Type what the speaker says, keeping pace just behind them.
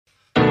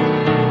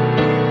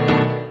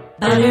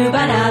Baru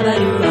bara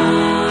baru ba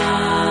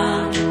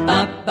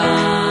ba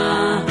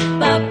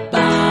ba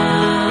ba.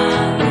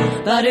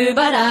 Baru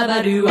bara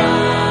baru ba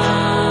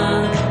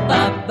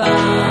ba ba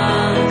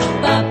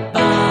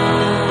ba.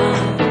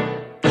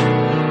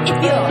 If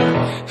you're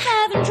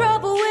having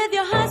trouble with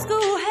your high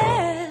school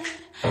head,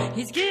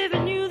 he's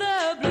giving you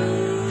the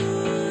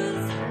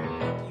blues.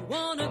 You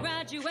wanna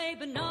graduate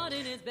but not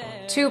in his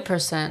bed.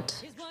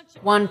 2%,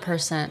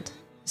 1%,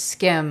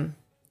 skim,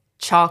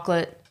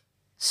 chocolate,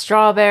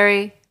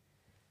 strawberry.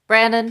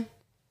 Brandon,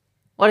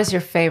 what is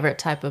your favorite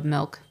type of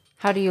milk?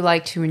 How do you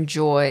like to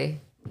enjoy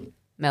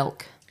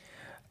milk?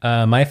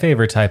 My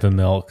favorite type of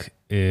milk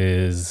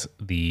is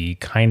the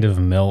kind of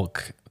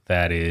milk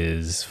that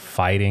is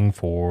fighting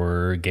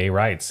for gay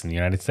rights in the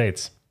United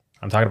States.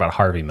 I'm talking about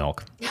Harvey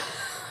milk.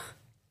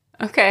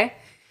 Okay.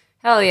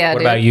 Hell yeah, What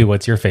dude. about you?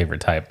 What's your favorite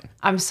type?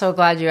 I'm so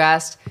glad you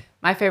asked.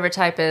 My favorite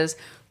type is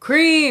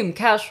cream.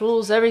 Cash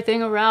rules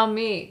everything around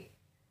me.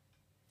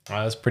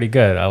 Oh, that's pretty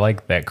good. I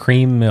like that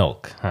cream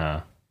milk,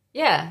 huh?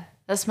 Yeah,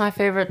 that's my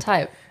favorite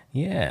type.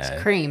 Yeah.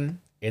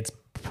 Cream. It's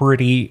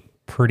pretty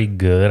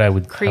good, I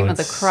would Cream I of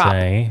would the crop.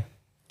 say.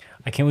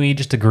 Can we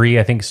just agree?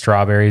 I think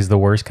strawberry is the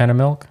worst kind of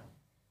milk?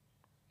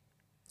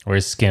 Or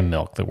is skim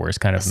milk the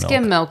worst kind of milk?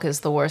 Skim milk is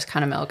the worst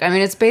kind of milk. I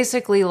mean, it's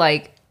basically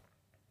like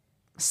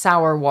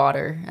sour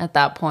water at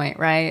that point,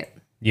 right?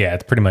 Yeah,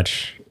 it's pretty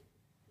much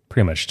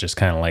just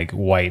kind of like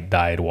white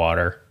dyed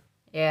water.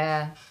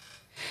 Yeah.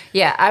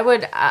 Yeah, I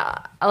would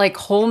like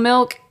whole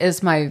milk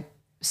is my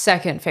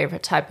second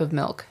favorite type of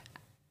milk.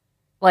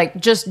 Like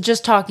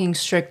just talking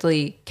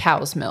strictly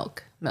cow's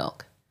milk.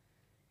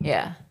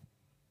 Yeah.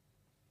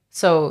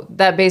 So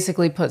that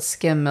basically puts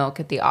skim milk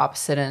at the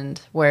opposite end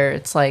where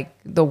it's like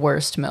the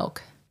worst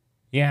milk.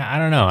 Yeah, I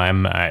don't know.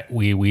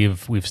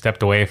 We've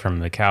stepped away from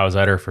the cow's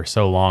udder for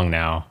so long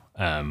now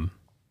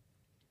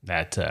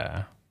that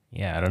I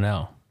don't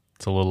know.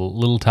 It's a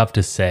little tough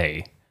to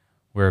say.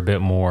 We're a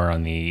bit more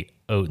on the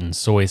oat and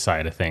soy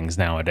side of things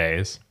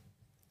nowadays.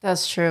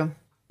 That's true.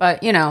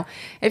 But, you know,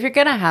 if you're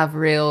going to have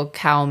real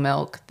cow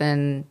milk,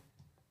 then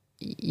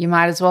you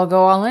might as well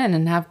go all in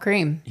and have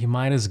cream. You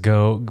might as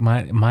go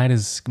might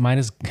as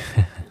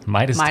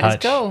Might as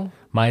go.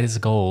 Might as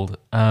gold.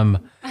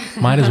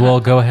 Might as well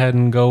go ahead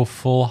and go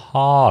full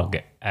hog,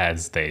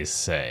 as they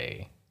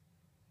say.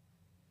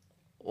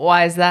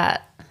 Why is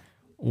that?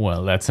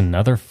 Well, that's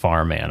another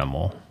farm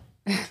animal.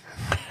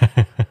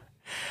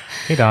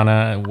 Hey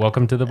Donna,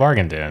 welcome to the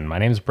Bargain Den. My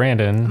name's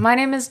Brandon. My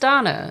name is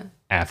Donna.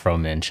 Afro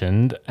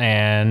mentioned,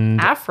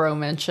 and Afro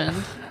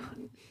mentioned.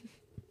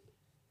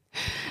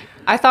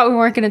 I thought we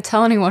weren't going to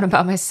tell anyone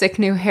about my sick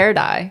new hair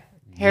dye.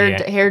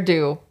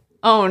 Hairdo.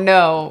 Oh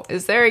no.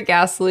 Is there a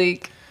gas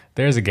leak?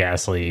 there's a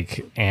gas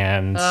leak,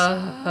 and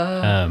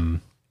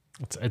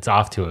it's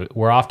off to it.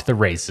 We're off to the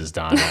races,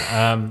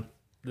 Donna.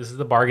 This is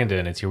the Bargain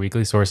Den. It's your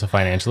weekly source of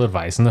financial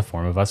advice in the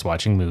form of us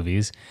watching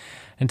movies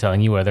and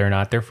telling you whether or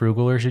not they're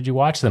frugal or should you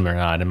watch them or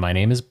not. And my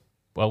name is,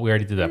 well, we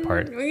already did that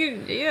part.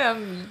 Yeah,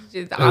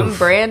 I'm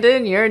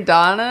Brandon, you're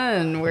Donna,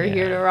 and we're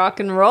here to rock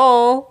and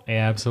roll.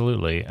 Yeah,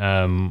 absolutely.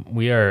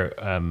 We are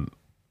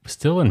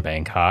still in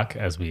Bangkok,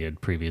 as we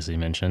had previously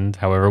mentioned.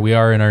 However, we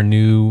are in our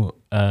new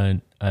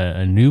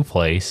a new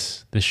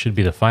place. This should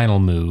be the final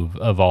move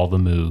of all the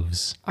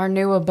moves. Our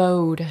new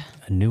abode.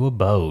 A new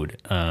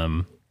abode.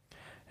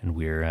 And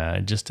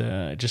we're just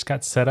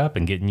got set up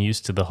and getting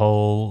used to the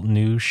whole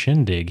new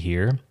shindig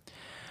here.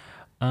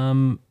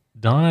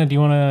 Donna, do you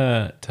want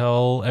to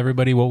tell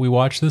everybody what we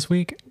watched this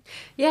week?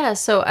 Yeah,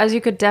 so as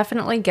you could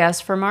definitely guess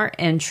from our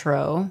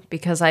intro,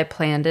 because I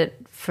planned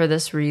it for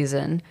this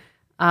reason,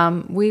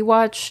 we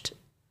watched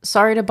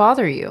Sorry to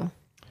Bother You.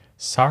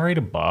 Sorry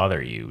to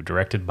Bother You,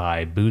 directed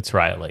by Boots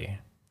Riley.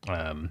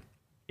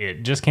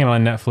 It just came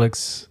on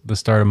Netflix the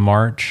start of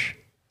March.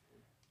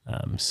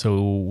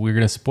 So we're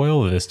going to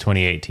spoil this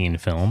 2018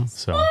 film.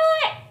 So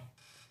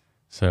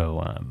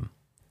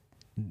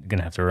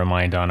gonna have to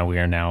remind Donna we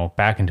are now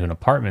back into an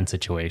apartment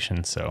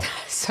situation. So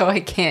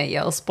I can't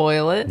yell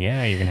spoil it.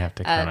 yeah, you're gonna have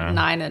to kind At of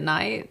 9 at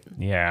night.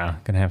 Yeah,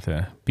 gonna have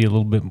to be a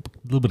little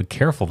bit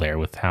careful there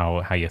with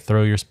how you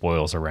throw your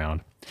spoils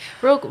around.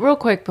 Real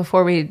quick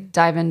before we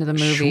dive into the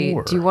movie,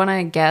 Sure. do you want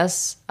to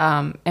guess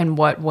in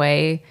what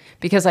way?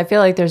 Because I feel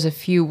like there's a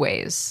few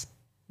ways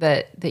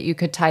that you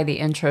could tie the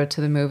intro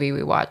to the movie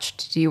we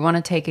watched. Do you want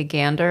to take a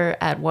gander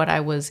at what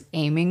I was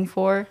aiming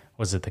for?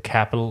 Was it the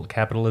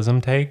capitalism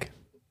take?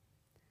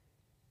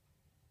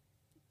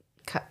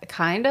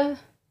 Kinda?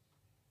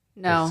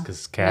 No.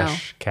 Because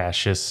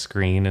Cassius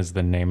Green is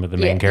the name of the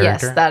main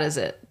character? Yes, that is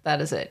it.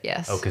 That is it,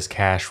 yes. Oh, because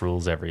cash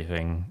rules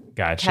everything.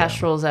 Gotcha.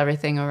 Cash rules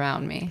everything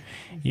around me.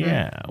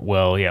 Yeah.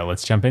 Well, yeah,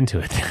 let's jump into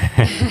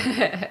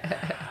it.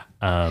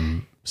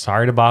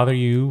 Sorry to Bother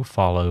You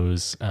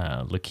follows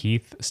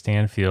Lakeith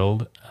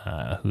Stanfield,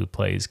 who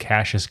plays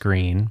Cassius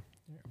Green,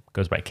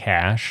 goes by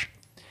Cash.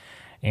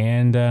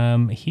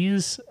 And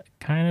he's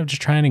kind of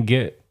just trying to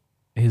get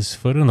his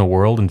foot in the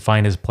world and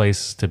find his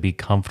place to be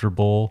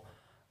comfortable.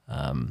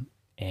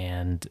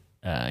 And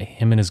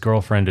him and his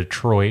girlfriend,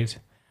 Detroit,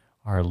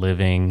 are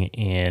living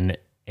in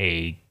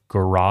a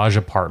garage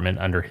apartment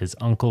under his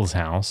uncle's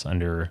house,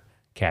 under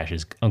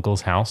Cash's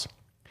uncle's house.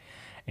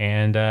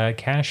 And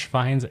Cash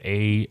lands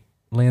a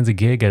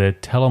gig at a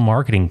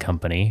telemarketing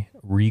company,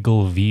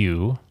 Regal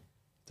View.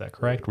 Is that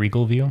correct?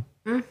 Regal View?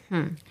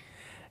 Mm-hmm.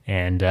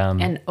 And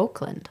In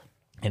Oakland.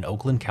 in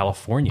Oakland,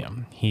 California.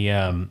 He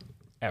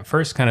at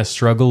first kind of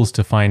struggles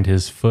to find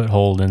his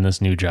foothold in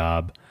this new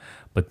job,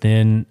 but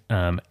then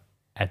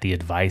at the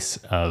advice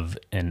of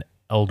an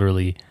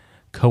elderly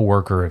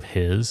coworker of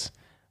his,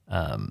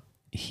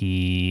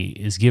 he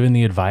is given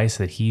the advice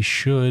that he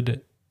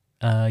should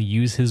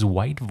use his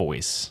white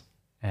voice,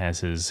 as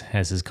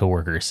his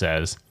coworker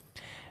says.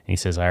 And he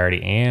says, "I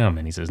already am."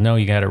 And he says, "No,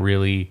 you got to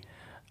really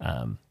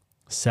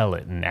sell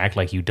it and act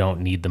like you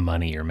don't need the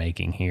money you're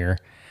making here."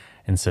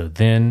 And so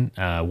then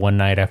one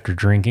night after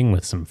drinking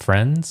with some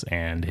friends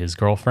and his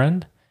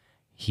girlfriend,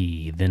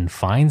 he then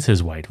finds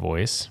his white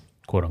voice,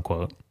 quote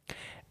unquote.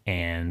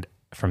 And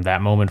from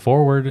that moment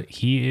forward,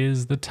 he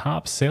is the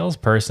top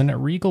salesperson at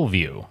Regal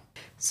View.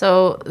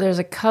 So there's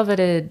a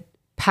coveted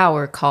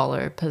power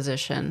caller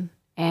position.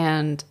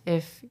 And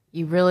if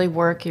you really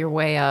work your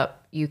way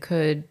up, you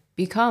could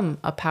become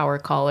a power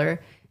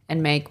caller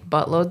and make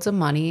buttloads of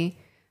money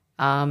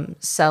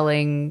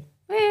selling.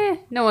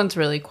 No one's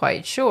really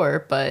quite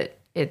sure, but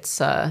it's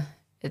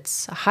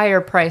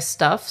higher price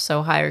stuff,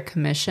 so higher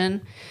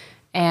commission,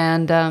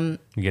 and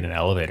You get an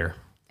elevator.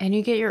 and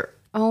you get your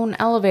own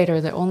elevator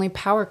that only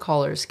power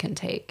callers can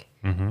take.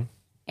 Mm-hmm.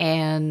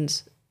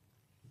 And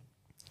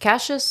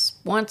Cassius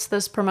wants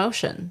this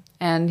promotion,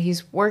 and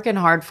he's working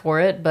hard for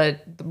it,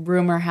 but the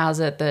rumor has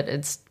it that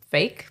it's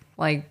fake.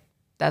 Like,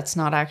 that's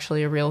not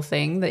actually a real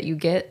thing that you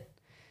get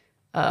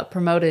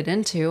promoted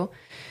into.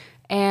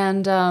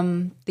 And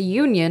the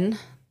union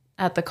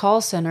at the call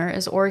center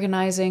is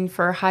organizing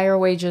for higher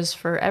wages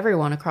for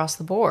everyone across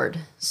the board.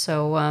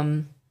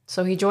 So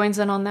he joins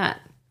in on that.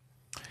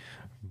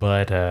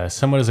 But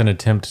somewhat as an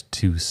attempt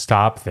to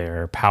stop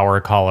their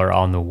power caller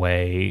on the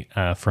way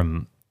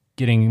from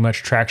getting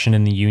much traction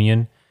in the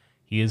union,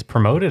 he is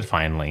promoted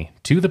finally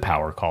to the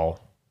power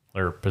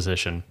caller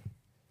position.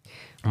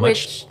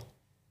 Much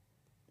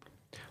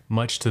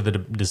to the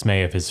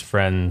dismay of his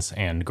friends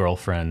and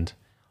girlfriend,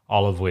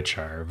 all of which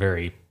are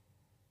very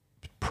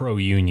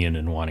pro-union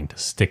and wanting to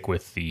stick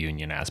with the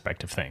union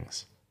aspect of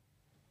things.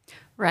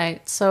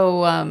 Right.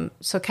 So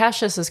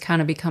Cassius has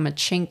kind of become a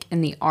chink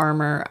in the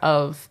armor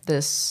of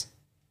this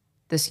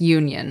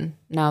union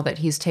now that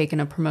he's taken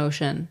a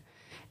promotion.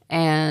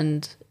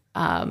 And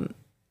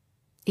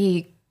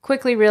he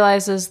quickly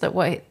realizes that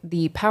what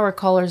the power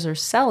callers are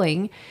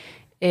selling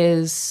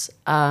is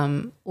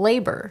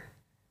labor.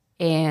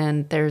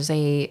 And there's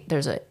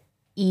a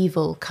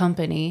evil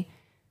company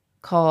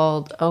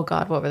called, oh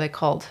God, what were they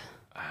called?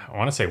 I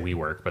want to say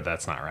WeWork, but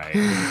that's not right.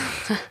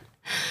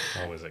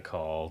 What was it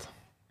called?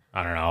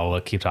 I don't know.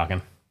 I'll keep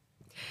talking.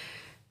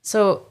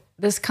 So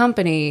this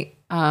company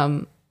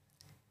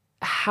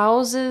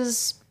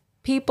houses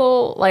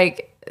people.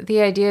 Like,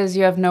 the idea is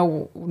you have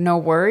no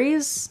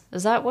worries.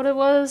 Is that what it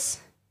was?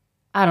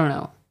 I don't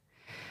know.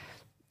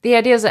 The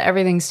idea is that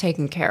everything's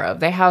taken care of.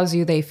 They house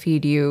you, they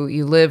feed you,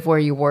 you live where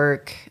you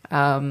work.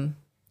 And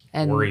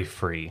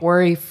Worry-free.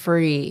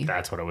 Worry-free.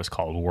 That's what it was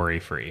called,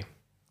 worry-free.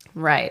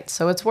 Right.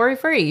 So it's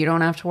worry-free. You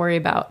don't have to worry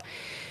about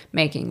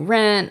making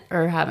rent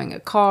or having a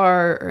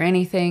car or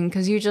anything,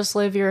 because you just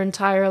live your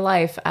entire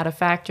life at a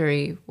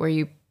factory where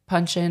you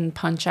punch in,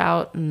 punch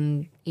out,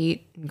 and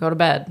eat and go to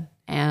bed.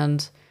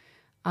 And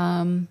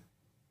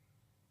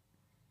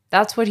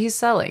that's what he's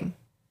selling.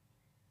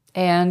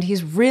 And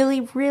he's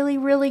really, really,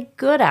 really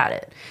good at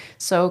it.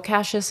 So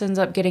Cassius ends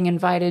up getting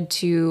invited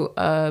to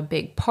a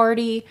big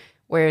party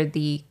where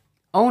the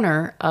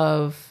owner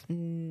of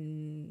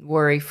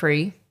Worry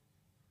Free,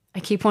 I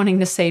keep wanting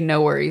to say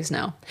No Worries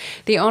now.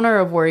 The owner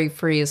of Worry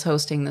Free is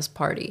hosting this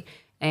party.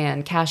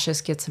 And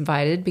Cassius gets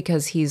invited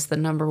because he's the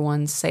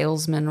 #1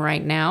 salesman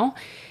right now.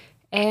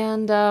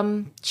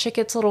 And shit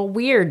gets a little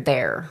weird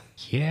there.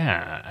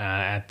 Yeah.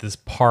 At this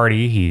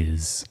party,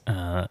 he's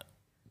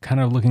kind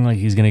of looking like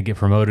he's going to get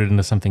promoted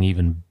into something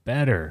even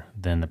better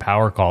than the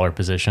power caller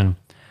position.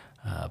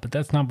 But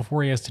that's not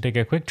before he has to take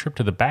a quick trip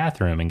to the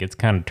bathroom and gets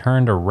kind of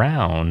turned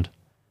around.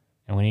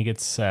 And when he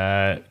gets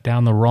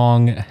down the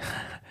wrong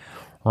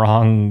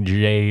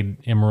jade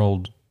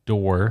emerald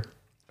door,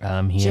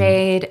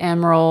 Jade,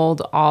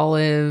 emerald,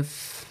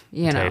 olive,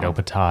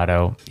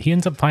 potato. He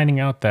ends up finding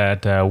out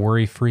that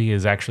Worry Free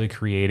is actually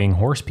creating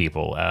horse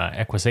people,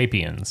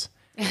 equisapiens.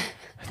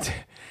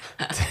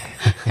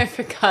 I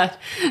forgot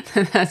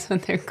that that's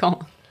what they're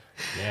called.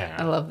 Yeah.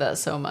 I love that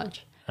so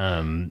much.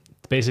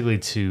 Basically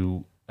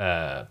to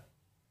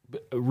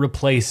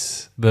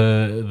replace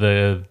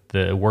the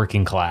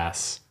working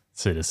class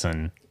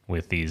citizen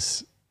with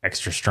these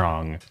extra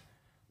strong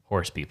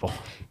horse people.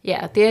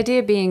 Yeah, the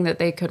idea being that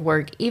they could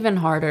work even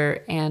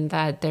harder and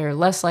that they're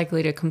less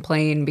likely to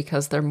complain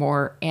because they're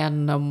more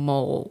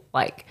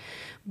animal-like.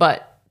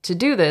 But to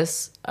do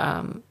this,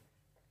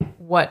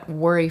 what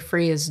Worry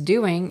Free is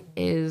doing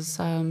is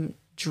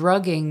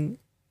drugging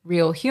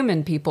real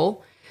human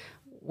people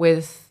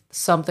with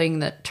something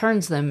that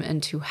turns them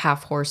into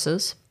half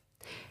horses.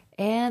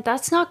 And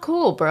that's not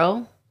cool,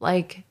 bro.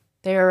 Like,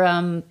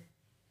 they're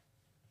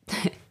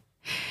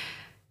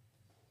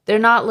they're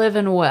not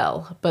living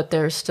well, but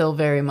they're still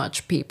very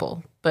much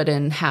people, but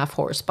in half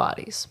horse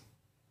bodies.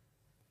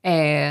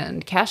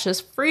 And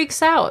Cassius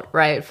freaks out,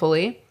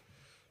 rightfully.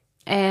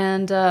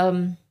 And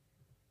I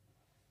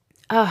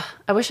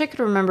wish I could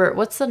remember,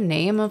 what's the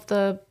name of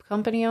the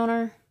company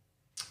owner?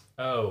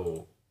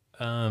 Oh,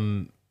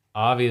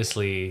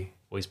 obviously,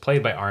 well, he's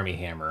played by Armie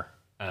Hammer.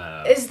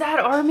 Is that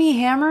Armie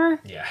Hammer?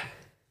 Yeah.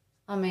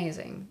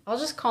 Amazing. I'll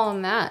just call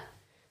him that.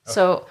 Okay.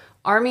 So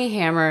Armie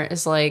Hammer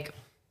is like,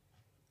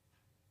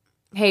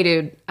 hey,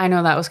 dude, I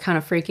know that was kind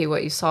of freaky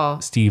what you saw.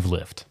 Steve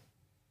Lift.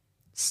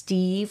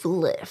 Steve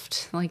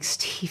Lift, like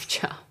Steve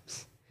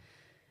Jobs.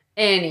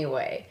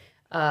 Anyway,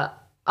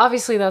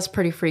 obviously that's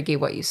pretty freaky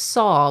what you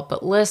saw,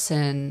 but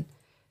listen,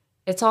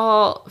 it's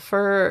all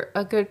for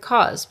a good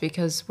cause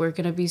because we're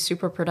going to be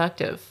super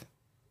productive.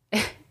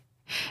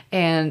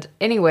 And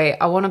anyway,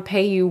 I want to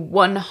pay you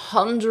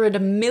 $100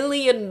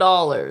 million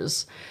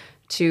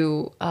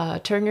to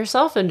turn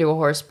yourself into a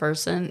horse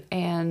person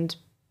and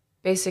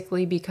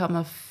basically become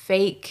a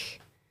fake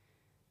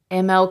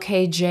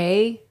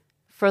MLKJ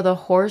for the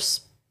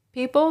horse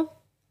people.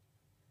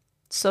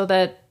 So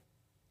that,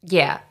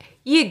 yeah,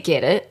 you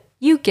get it.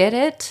 You get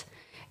it.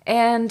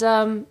 And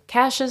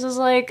Cassius is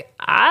like,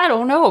 I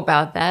don't know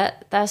about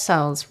that. That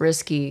sounds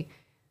risky.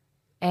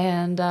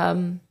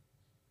 And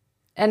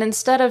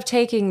instead of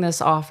taking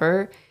this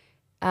offer,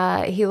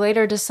 he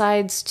later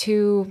decides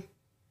to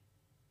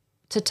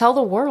tell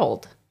the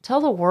world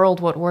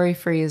what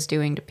Worry-Free is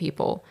doing to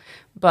people.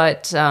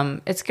 But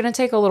it's going to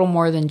take a little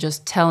more than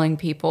just telling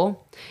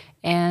people.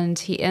 And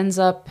he ends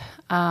up,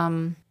 I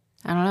don't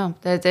know,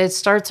 it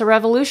starts a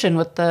revolution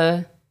with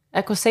the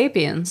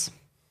Equisapiens.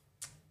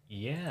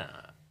 Yeah.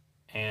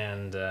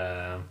 And,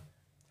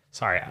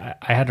 sorry,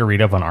 I had to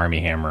read up on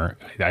Armie Hammer.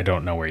 I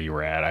don't know where you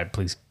were at.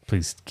 Please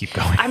keep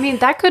going. I mean,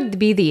 that could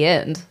be the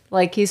end.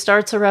 Like, he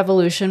starts a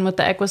revolution with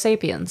the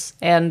Equisapiens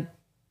and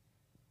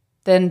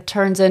then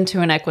turns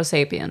into an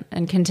Equisapien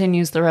and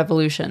continues the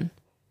revolution.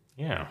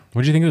 Yeah.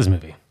 What did you think of this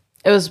movie?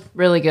 It was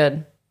really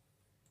good.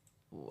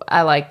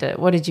 I liked it.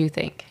 What did you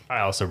think? I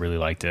also really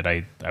liked it.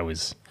 It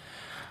was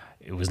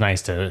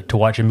nice to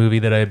watch a movie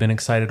that I had been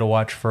excited to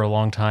watch for a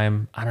long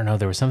time. I don't know.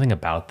 There was something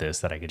about this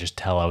that I could just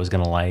tell I was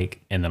going to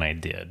like, and then I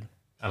did.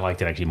 I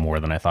liked it actually more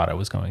than I thought I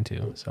was going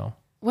to. So,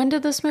 when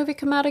did this movie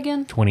come out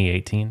again?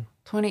 2018.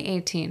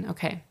 2018.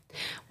 Okay.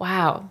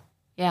 Wow.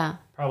 Yeah.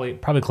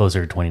 Probably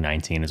closer to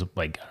 2019 is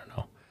like, I don't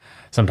know.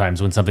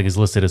 Sometimes when something is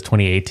listed as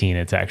 2018,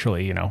 it's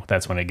actually,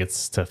 that's when it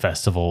gets to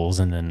festivals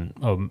and then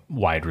a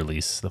wide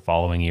release the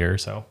following year or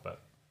so. But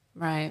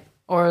right.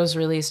 Or it was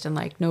released in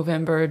like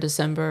November,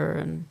 December.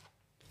 And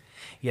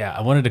yeah,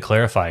 I wanted to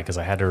clarify because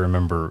I had to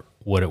remember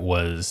what it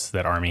was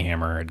that Armie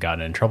Hammer had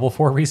gotten in trouble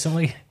for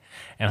recently.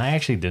 And I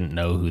actually didn't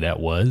know who that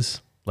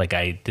was. Like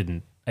I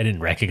didn't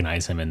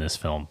recognize him in this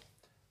film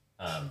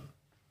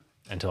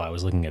until I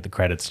was looking at the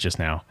credits just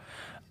now.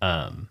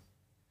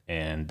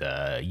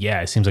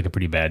 Yeah, it seems like a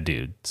pretty bad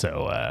dude.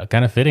 So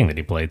kind of fitting that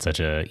he played such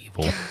a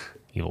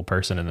evil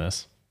person in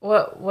this.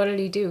 What did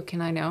he do?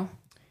 Can I know?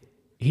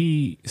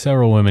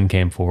 Several women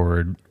came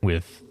forward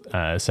with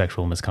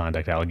sexual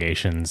misconduct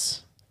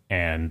allegations.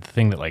 And the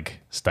thing that like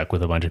stuck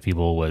with a bunch of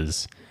people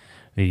was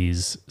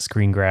these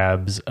screen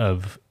grabs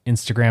of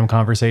Instagram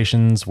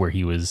conversations where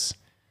he was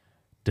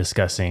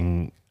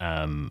discussing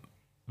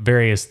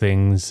various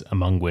things,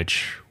 among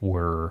which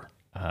were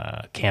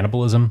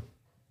cannibalism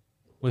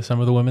with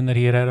some of the women that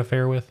he had an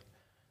affair with.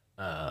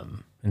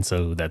 And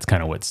so that's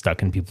kind of what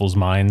stuck in people's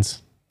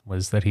minds,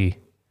 was that he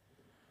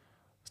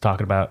was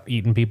talking about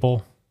eating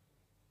people.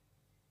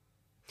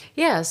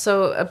 Yeah,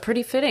 so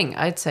pretty fitting,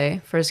 I'd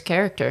say, for his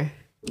character.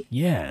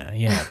 Yeah,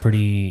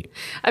 pretty...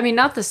 I mean,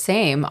 not the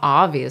same,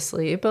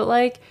 obviously, but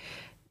like,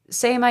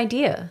 same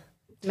idea.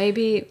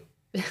 Maybe,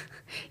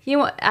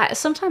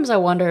 sometimes I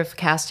wonder if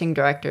casting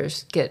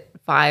directors get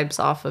vibes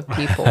off of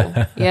people,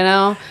 you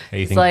know?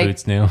 You think like,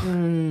 Boots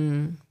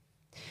knew?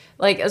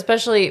 Like,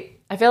 especially,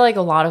 I feel like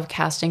a lot of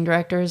casting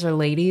directors are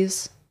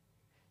ladies,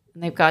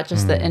 and they've got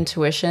just the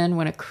intuition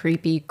when a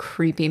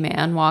creepy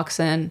man walks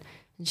in,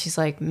 and she's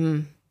like,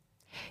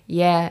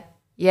 yeah,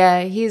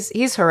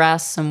 he's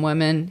harassed some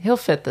women. He'll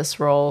fit this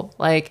role.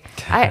 Like,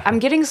 I'm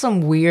getting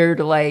some weird,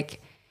 like,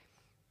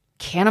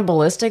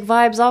 cannibalistic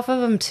vibes off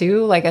of him,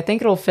 too. Like, I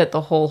think it'll fit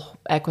the whole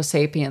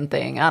Equisapien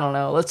thing. I don't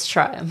know. Let's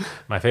try him.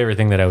 My favorite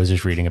thing that I was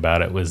just reading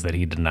about it was that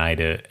he denied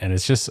it. And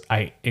it's just,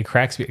 it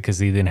cracks me because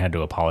he then had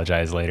to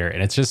apologize later.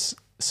 And it's just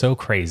so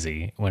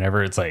crazy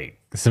whenever it's like,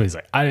 somebody's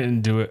like, I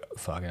didn't do it.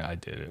 Fuck it, I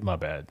did it. My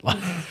bad.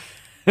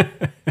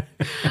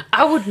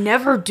 I would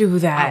never do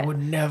that. I would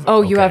never.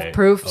 Oh, you have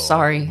proof?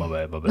 Sorry.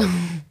 My bad.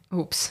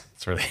 Oops.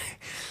 It's really...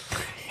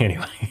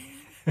 Anyway.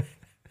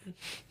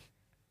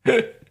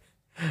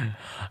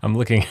 I'm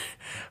looking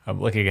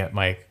at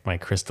my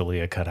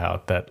Crystalia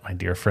cutout that my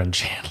dear friend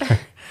Chandler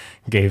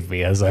gave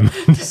me as I'm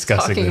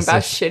discussing Talking this.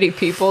 about shitty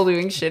people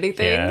doing shitty things.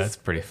 Yeah, it's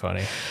pretty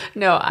funny.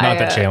 No, Not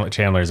that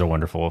Chandler's a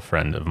wonderful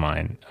friend of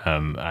mine.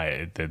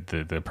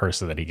 The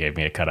person that he gave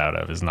me a cutout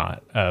of is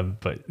not.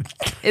 But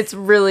it's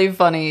really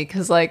funny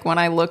because like when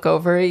I look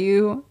over at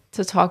you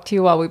to talk to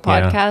you while we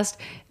podcast,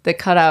 the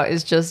cutout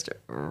is just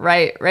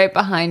right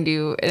behind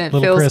you, and it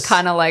Little feels Chris.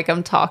 kind of like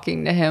I'm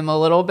talking to him a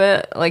little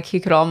bit. Like he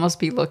could almost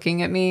be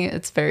looking at me.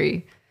 It's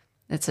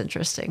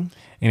interesting.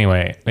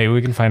 anyway, maybe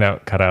we can find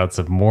out cutouts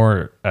of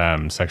more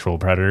sexual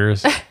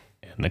predators in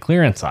the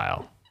clearance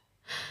aisle.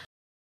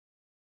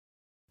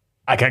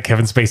 I got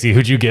Kevin Spacey.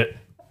 Who'd you get?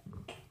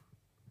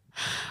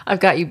 I've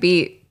got you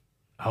beat.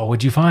 Oh,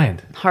 what'd you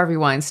find? Harvey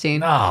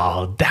Weinstein.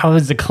 Oh, that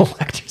was a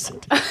collector's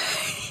edition.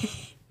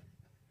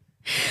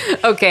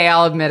 Okay,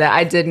 I'll admit it.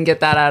 I didn't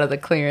get that out of the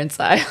clearance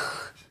aisle.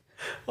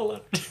 I'm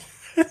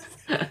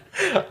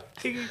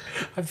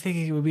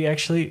thinking it would be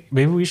actually,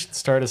 maybe we should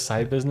start a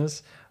side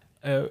business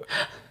of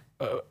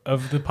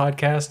the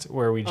podcast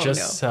where we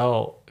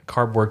sell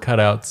cardboard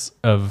cutouts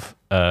of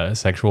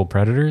sexual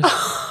predators.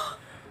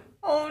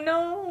 Oh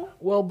no.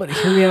 Well, but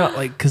hear me out,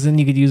 like, because then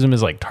you could use them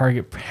as like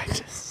target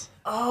practice.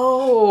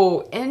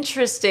 Oh,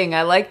 interesting.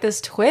 I like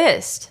this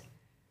twist.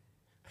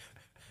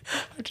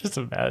 I'm just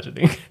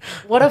imagining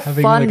What a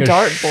having fun like a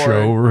dartboard.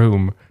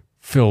 showroom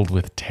filled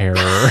with terror.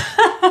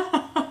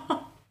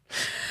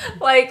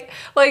 like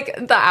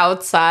the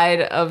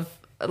outside of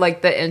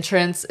like the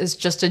entrance is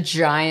just a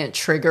giant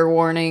trigger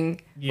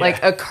warning,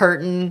 like a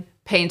curtain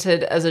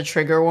painted as a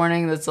trigger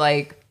warning that's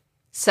like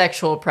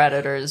sexual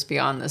predators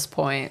beyond this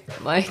point.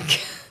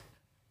 Like,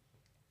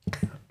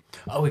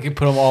 Oh, we could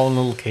put them all in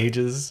little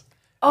cages.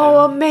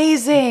 oh,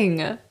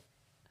 amazing.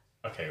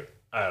 Okay,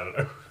 I don't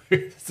know.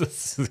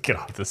 Let's get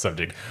off the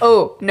subject.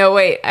 Oh, no,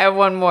 wait. I have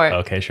one more.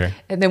 Okay, sure.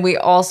 And then we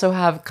also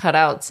have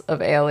cutouts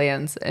of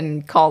aliens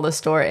and call the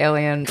store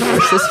Alien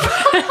versus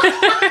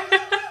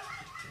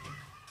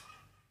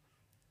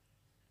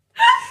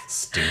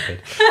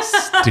Stupid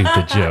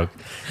joke.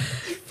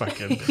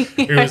 Fucking.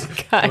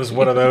 It was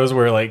one of those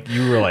where like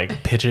you were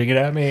like pitching it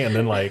at me, and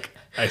then like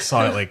I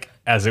saw it like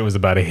as it was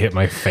about to hit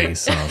my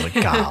face, and I was like,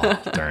 God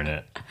darn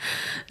it.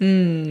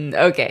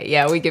 Okay,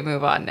 yeah, we can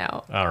move on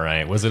now. All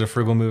right. Was it a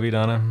frugal movie,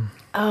 Donna?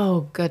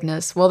 Oh,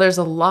 goodness. Well, there's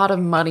a lot of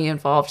money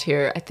involved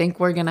here. I think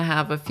we're going to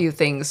have a few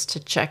things to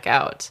check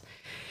out.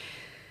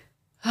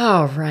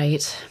 All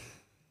right.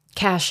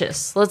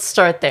 Cassius, let's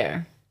start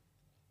there.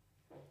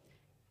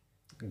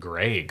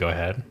 Great. Go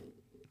ahead.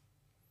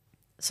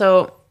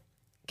 So,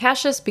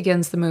 Cassius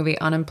begins the movie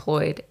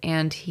unemployed,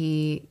 and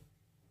he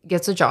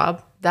gets a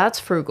job. That's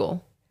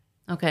frugal.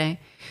 Okay.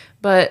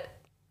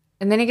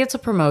 And then he gets a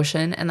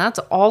promotion, and that's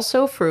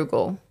also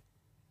frugal.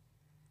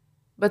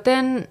 But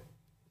then,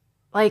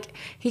 like,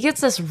 he gets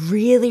this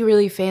really,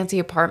 really fancy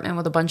apartment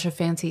with a bunch of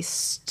fancy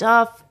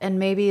stuff, and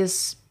maybe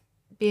is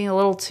being a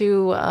little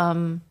too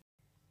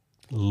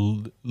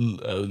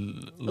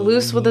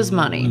loose with his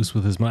money. Loose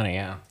with his money,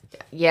 yeah.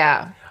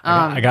 Yeah.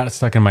 I got it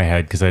stuck in my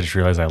head because I just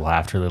realized I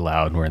laughed really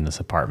loud and we're in this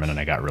apartment, and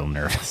I got real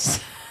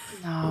nervous.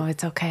 No,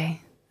 it's okay.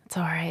 It's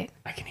all right.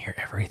 I can hear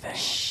everything.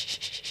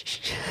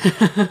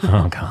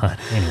 Oh, God.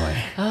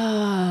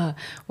 Anyway.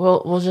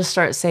 We'll just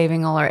start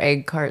saving all our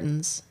egg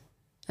cartons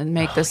and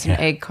make this an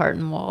egg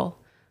carton wall.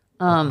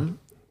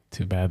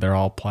 Too bad they're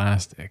all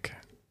plastic.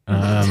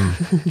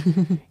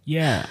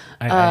 Yeah,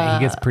 he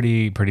gets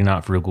pretty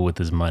not frugal with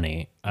his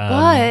money.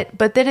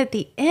 But then at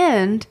the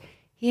end,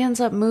 he ends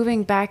up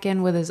moving back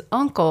in with his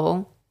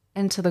uncle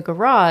into the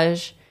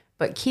garage,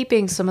 but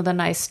keeping some of the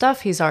nice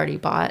stuff he's already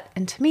bought.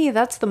 And to me,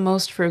 that's the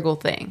most frugal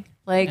thing.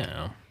 Like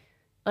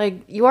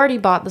you already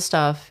bought the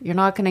stuff. You're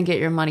not going to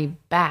get your money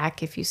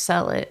back if you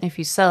sell it. And if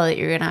you sell it,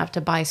 you're going to have to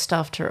buy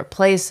stuff to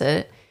replace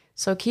it.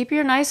 So keep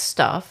your nice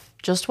stuff,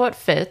 just what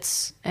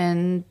fits,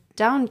 and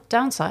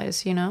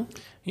downsize, you know?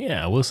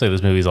 Yeah, I will say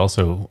this movie is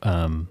also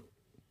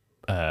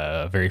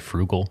very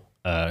frugal.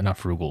 Not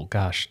frugal,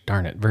 gosh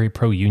darn it. Very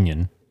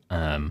pro-union,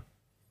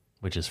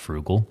 which is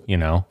frugal, you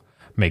know?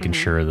 Making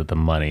sure that the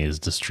money is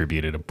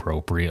distributed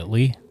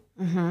appropriately.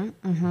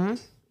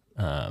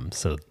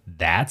 So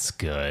that's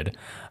good.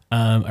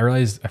 I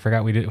realized I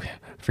forget we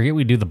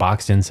do the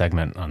boxed in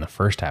segment on the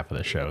first half of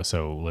the show.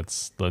 So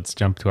let's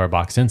jump to our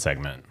boxed in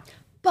segment.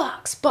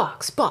 Boxed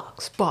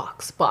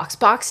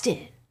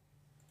in.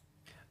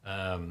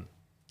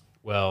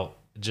 Well,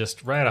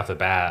 just right off the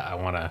bat, I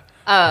want to.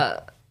 Oh,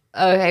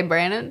 hey,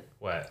 Brandon.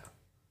 What?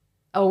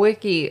 A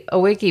wiki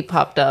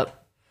popped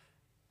up.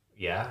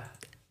 Yeah.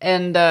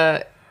 And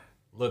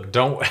look,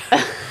 don't.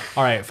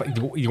 All right,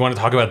 you want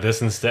to talk about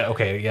this instead?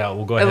 Okay, yeah,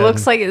 we'll go ahead. It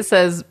looks like it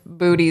says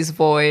 "booties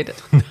void."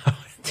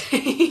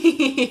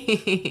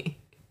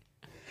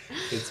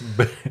 It's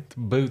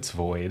boots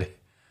void.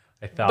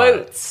 I thought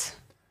Boots.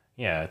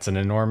 Yeah, it's an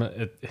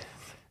enormous.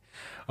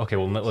 Okay,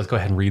 well, let's go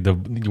ahead and read the.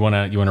 You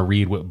wanna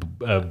read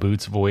what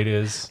boots void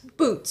is?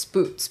 Boots.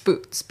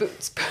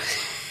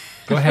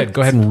 Go ahead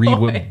and read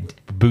what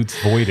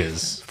boots void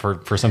is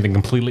for something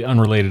completely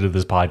unrelated to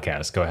this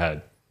podcast. Go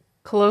ahead.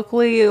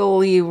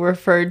 Colloquially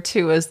referred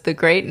to as the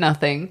Great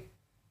Nothing.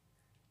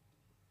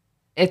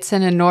 It's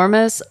an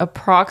enormous,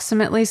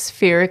 approximately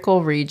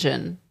spherical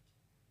region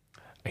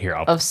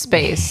of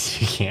space.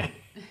 You can't.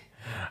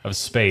 Of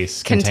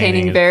space.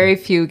 Containing very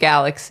few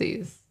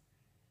galaxies.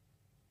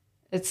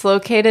 It's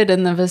located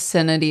in the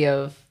vicinity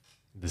of...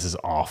 This is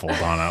awful,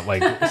 Donna.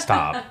 Like,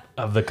 stop.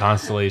 Of the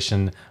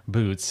constellation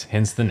Boots,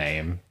 hence the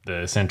name.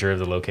 The center of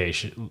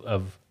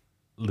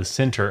the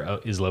center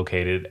is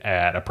located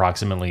at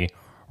approximately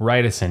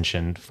right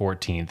ascension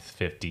 14th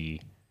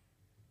 50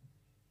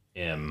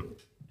 m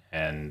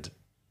and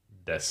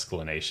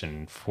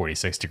declination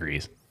 46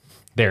 degrees.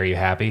 There, you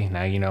happy?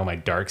 Now you know my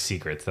dark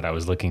secrets that I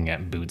was looking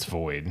at Boots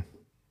Void.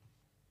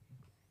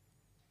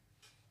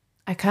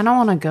 I kind of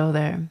want to go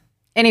there.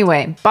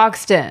 Anyway,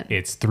 boxed in.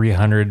 It's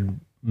 300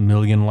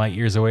 million light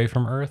years away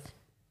from Earth.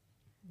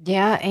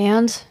 Yeah,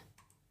 and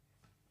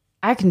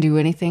I can do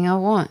anything I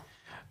want.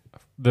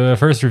 The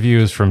first review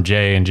is from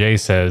Jay, and Jay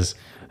says,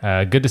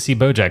 good to see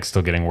Bojack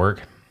still getting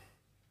work.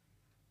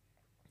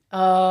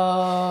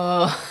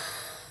 Oh.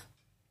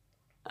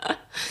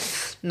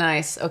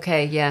 Nice.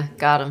 Okay, yeah,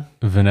 got him.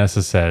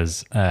 Vanessa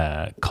says,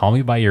 call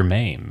me by your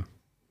name.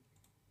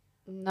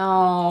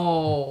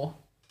 No.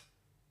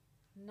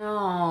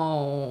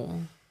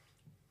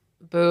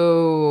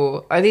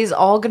 Boo. Are these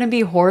all going to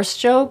be horse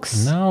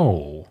jokes?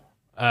 No,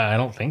 I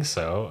don't think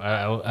so.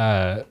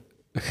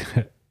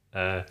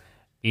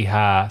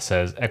 Iha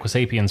says,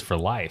 Equisapiens for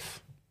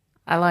life.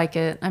 I like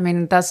it. I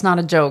mean, that's not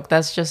a joke.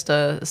 That's just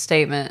a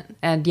statement.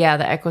 And yeah,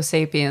 the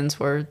Equisapiens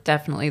were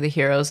definitely the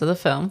heroes of the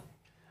film.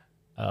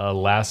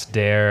 Last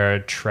Dare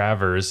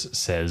Travers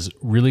says,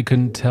 really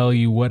couldn't tell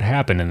you what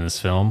happened in this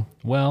film.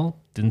 Well,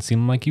 didn't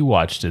seem like you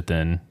watched it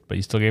then, but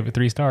you still gave it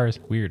 3 stars.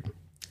 Weird.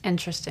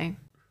 Interesting.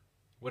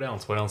 What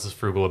else? What else is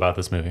frugal about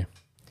this movie?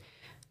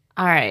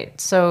 All right.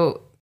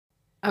 So,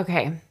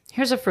 okay,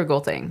 here's a frugal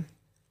thing.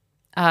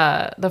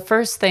 The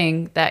first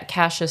thing that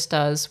Cassius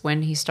does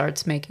when he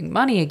starts making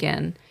money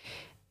again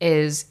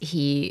is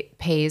he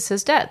pays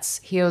his debts.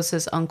 He owes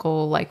his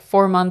uncle like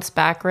 4 months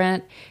back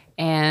rent,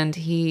 and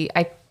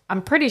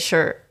I'm pretty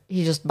sure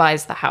he just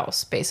buys the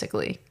house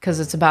basically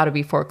because it's about to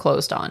be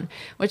foreclosed on,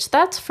 which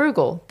that's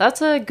frugal.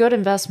 That's a good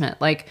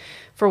investment. Like,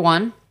 for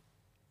one,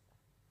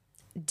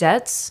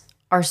 debts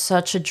are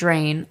such a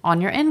drain on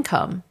your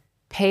income.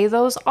 Pay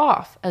those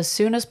off as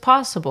soon as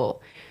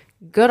possible.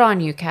 Good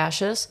on you,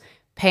 Cassius,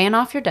 paying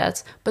off your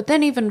debts. But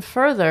then even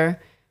further,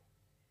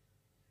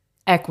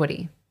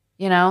 equity.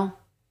 You know,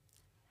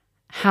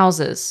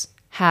 houses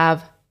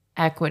have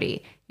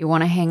equity. You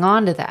want to hang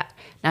on to that.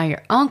 Now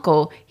your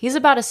uncle, he's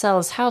about to sell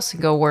his house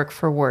and go work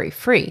for Worry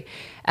Free.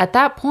 At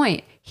that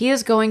point, he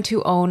is going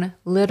to own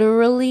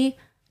literally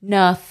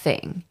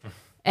nothing.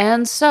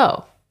 And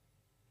so,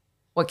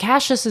 what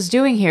Cassius is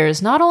doing here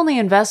is not only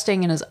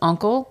investing in his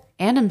uncle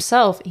and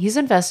himself, he's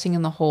investing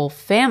in the whole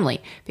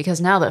family because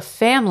now the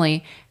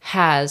family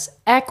has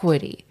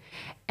equity.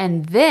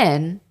 And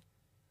then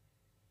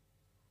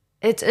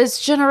it's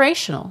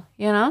generational,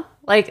 you know?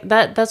 Like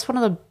that's one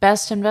of the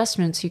best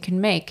investments you can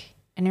make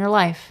in your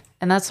life.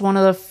 And that's one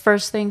of the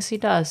first things he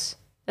does.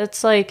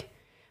 It's like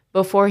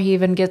before he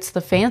even gets the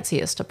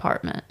fanciest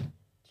apartment.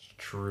 It's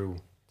true.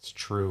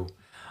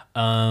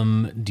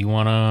 Do you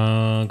want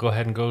to go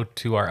ahead and go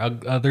to our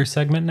other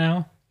segment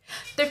now?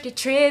 Thrifty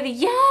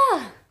Trivia!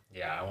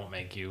 Yeah, I won't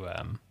make you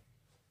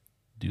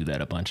do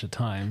that a bunch of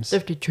times.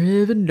 Thrifty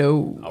Trivia,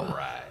 no. All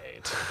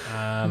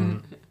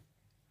right.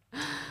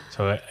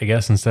 So I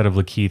guess instead of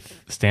Lakeith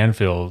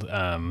Stanfield,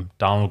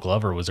 Donald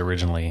Glover was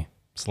originally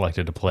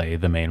selected to play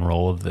the main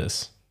role of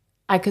this.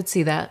 I could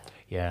see that.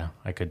 Yeah,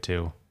 I could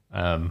too.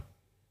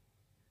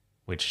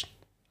 Which,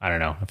 I don't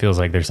know. It feels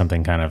like there's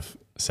something kind of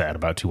sad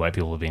about 2 white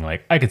people being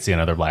like, I could see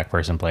another black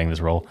person playing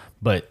this role.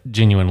 But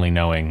genuinely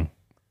knowing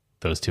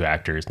those 2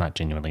 actors, not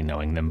genuinely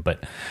knowing them,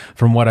 but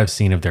from what I've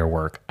seen of their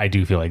work, I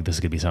do feel like this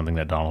could be something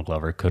that Donald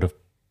Glover could have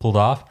pulled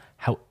off.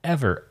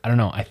 However, I don't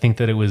know. I think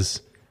that it was,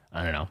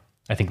 I don't know.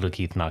 I think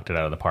Lakeith knocked it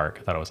out of the park.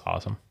 I thought it was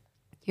awesome.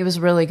 He was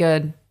really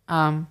good.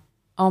 Oh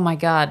my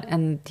God.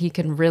 And he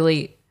can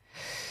really...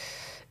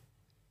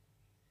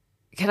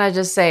 Can I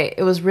just say,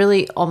 it was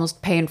really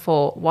almost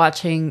painful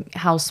watching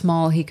how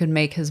small he could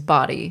make his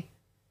body.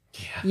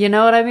 Yeah. You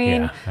know what I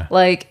mean? Yeah.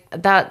 Like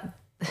that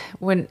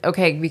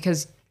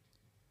because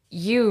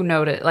you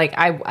noticed, like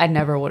I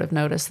never would have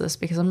noticed this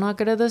because I'm not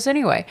good at this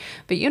anyway,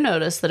 but you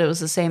noticed that it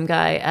was the same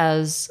guy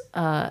as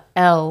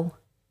L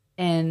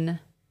in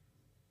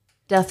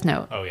Death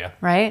Note. Oh, yeah.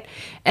 Right?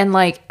 And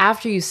like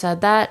after you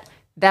said that,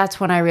 that's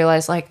when I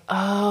realized like,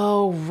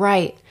 oh,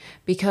 right.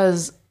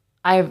 Because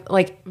I've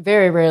like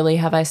very rarely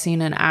have I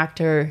seen an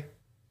actor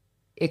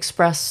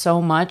express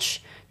so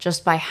much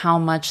just by how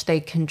much they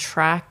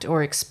contract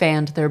or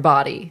expand their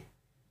body.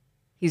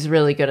 He's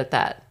really good at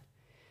that.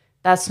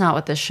 That's not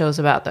what this show's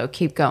about, though.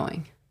 Keep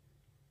going.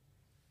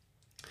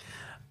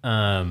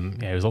 Yeah,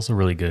 he was also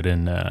really good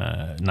in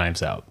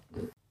Knives Out.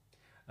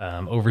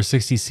 Over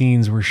 60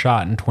 scenes were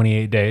shot in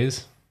 28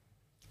 days.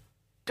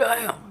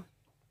 Damn.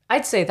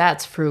 I'd say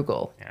that's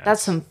frugal. Yeah,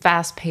 that's some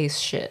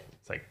fast-paced shit.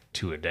 It's like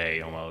 2 a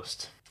day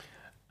almost.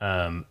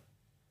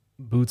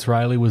 Boots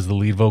Riley was the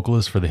lead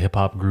vocalist for the hip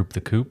hop group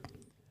The Coop,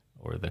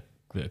 or the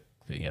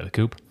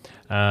Coop.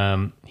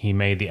 He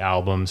made the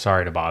album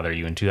Sorry to Bother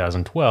You in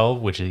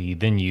 2012, which he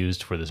then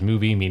used for this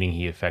movie, meaning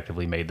he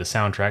effectively made the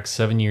soundtrack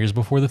 7 years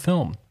before the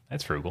film.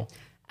 That's frugal.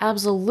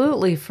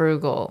 Absolutely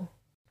frugal.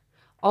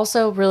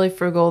 Also really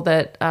frugal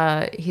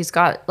that he's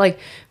got, like,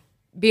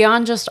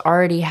 beyond just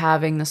already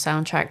having the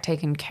soundtrack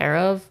taken care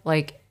of,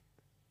 like,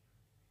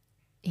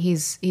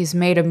 he's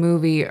made a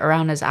movie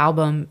around his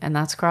album, and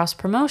that's cross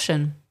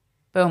promotion.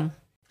 Boom.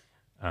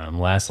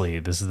 Lastly,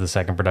 this is the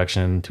second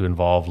production to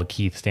involve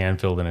Lakeith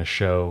Stanfield in a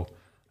show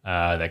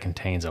that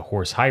contains a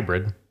horse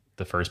hybrid,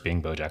 the first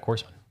being BoJack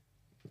Horseman.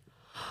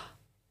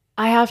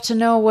 I have to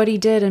know what he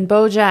did in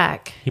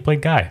BoJack. He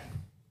played Guy.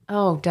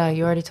 Oh, duh,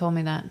 you already told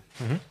me that.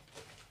 Mm-hmm.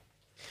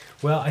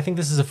 Well, I think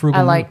this is a frugal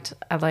I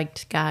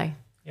liked Guy.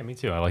 Yeah, me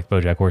too. I like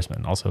BoJack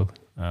Horseman also.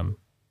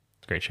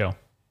 It's a great show.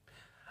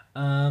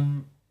 I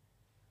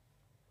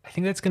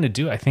think that's going to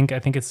do it. I think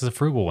it's a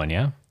frugal one,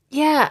 yeah?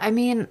 Yeah, I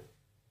mean...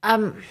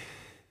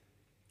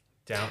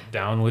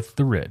 Down with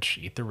the rich.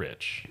 Eat the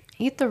rich.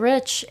 Eat the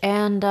rich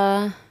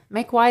and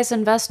make wise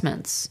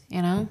investments,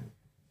 you know?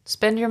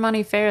 Spend your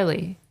money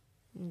fairly.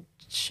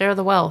 Share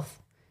the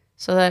wealth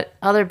so that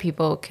other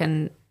people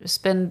can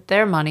spend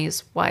their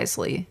monies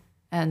wisely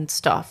and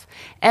stuff.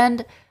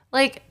 And,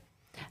 like,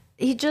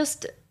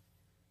 it's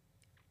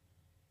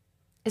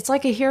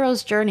like a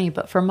hero's journey,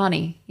 but for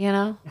money, you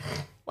know?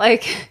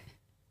 Like,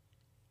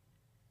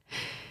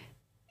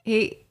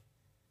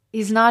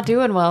 he's not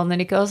doing well, and then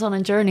he goes on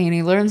a journey and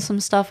he learns some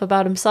stuff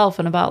about himself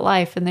and about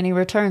life, and then he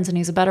returns and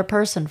he's a better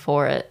person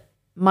for it,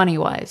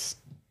 money-wise,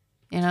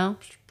 you know?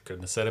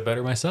 Couldn't have said it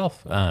better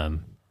myself.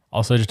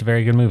 Also, just a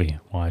very good movie.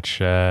 Watch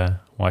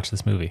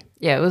this movie.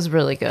 Yeah, it was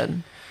really good.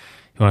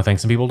 You want to thank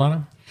some people,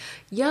 Donna?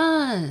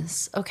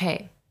 Yes.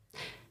 Okay.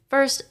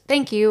 First,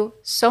 thank you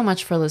so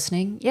much for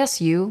listening.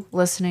 Yes, you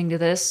listening to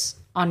this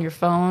on your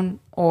phone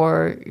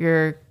or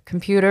your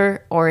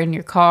computer or in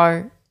your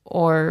car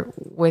or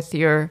with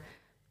your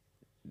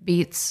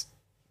Beats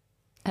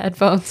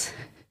headphones.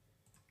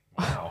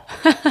 Wow.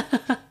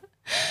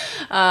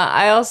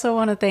 I also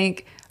want to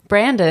thank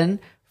Brandon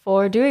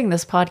for doing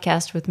this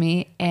podcast with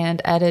me and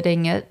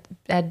editing it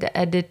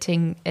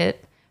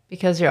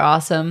because you're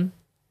awesome.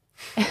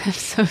 I'm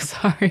so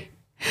sorry.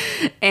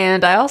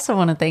 And I also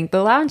want to thank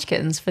the Lounge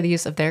Kittens for the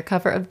use of their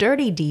cover of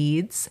Dirty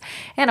Deeds.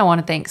 And I want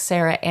to thank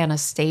Sarah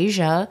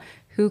Anastasia,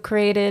 who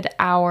created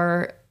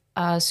our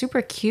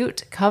super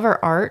cute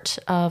cover art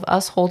of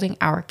us holding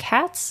our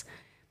cats.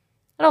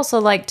 I'd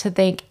also like to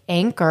thank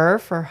Anchor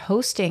for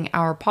hosting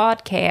our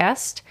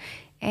podcast.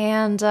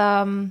 And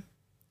I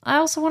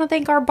also want to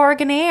thank our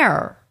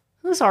bargainaire.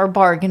 Who's our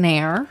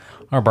bargainaire?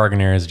 Our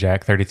bargainaire is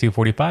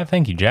Jack3245.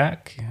 Thank you,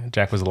 Jack.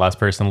 Jack was the last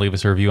person to leave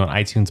us a review on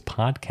iTunes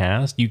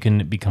podcast. You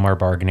can become our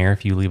bargainaire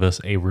if you leave us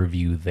a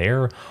review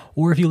there,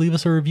 or if you leave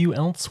us a review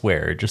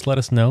elsewhere. Just let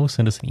us know.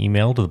 Send us an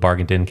email to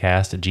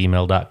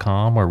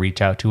thebargaindencast@gmail.com or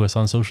reach out to us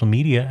on social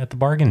media at The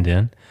Bargain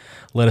Den.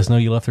 Let us know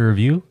you left a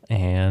review,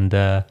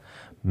 and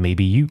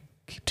maybe you,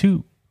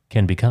 too,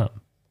 can become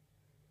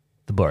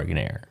the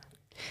bargainaire.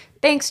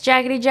 Thanks,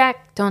 Jaggedy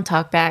Jack. Don't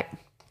talk back.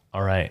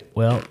 All right.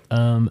 Well,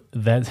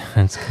 that's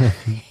going to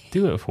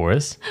do it for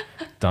us.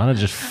 Donna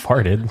just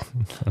farted.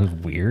 That was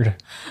weird.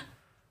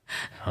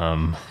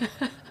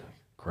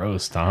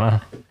 Gross,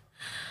 Donna.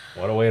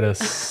 What a way to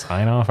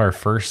sign off our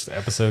first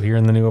episode here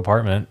in the new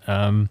apartment.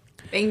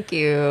 Thank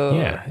you.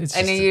 Yeah.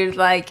 I knew you'd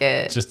like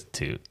it. It's just a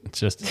toot. It's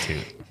just a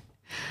toot.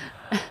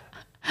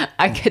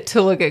 I get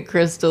to look at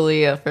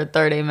Crystalia for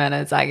 30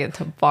 minutes. I get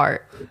to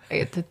fart. I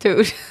get to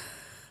toot.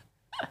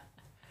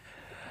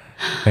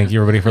 Thank you,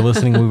 everybody, for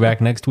listening. We'll be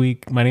back next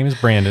week. My name is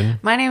Brandon.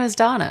 My name is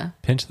Donna.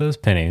 Pinch those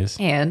pennies.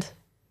 And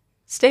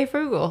stay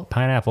frugal.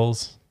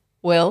 Pineapples.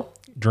 Will.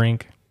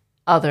 Drink.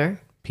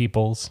 Other.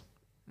 Peoples.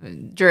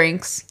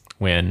 Drinks.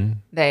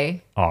 When.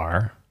 They.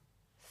 Are.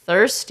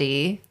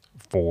 Thirsty.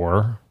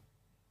 For.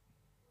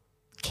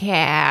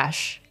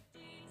 Cash.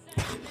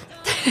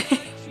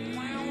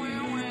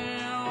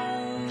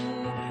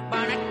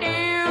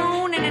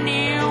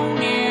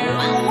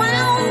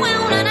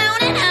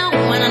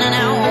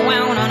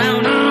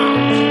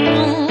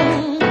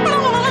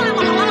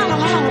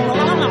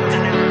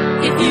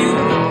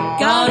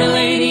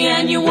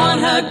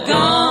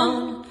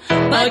 Gone,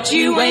 but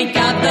you ain't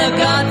got the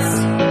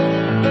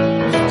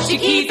guts. She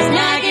keeps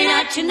nagging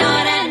at you night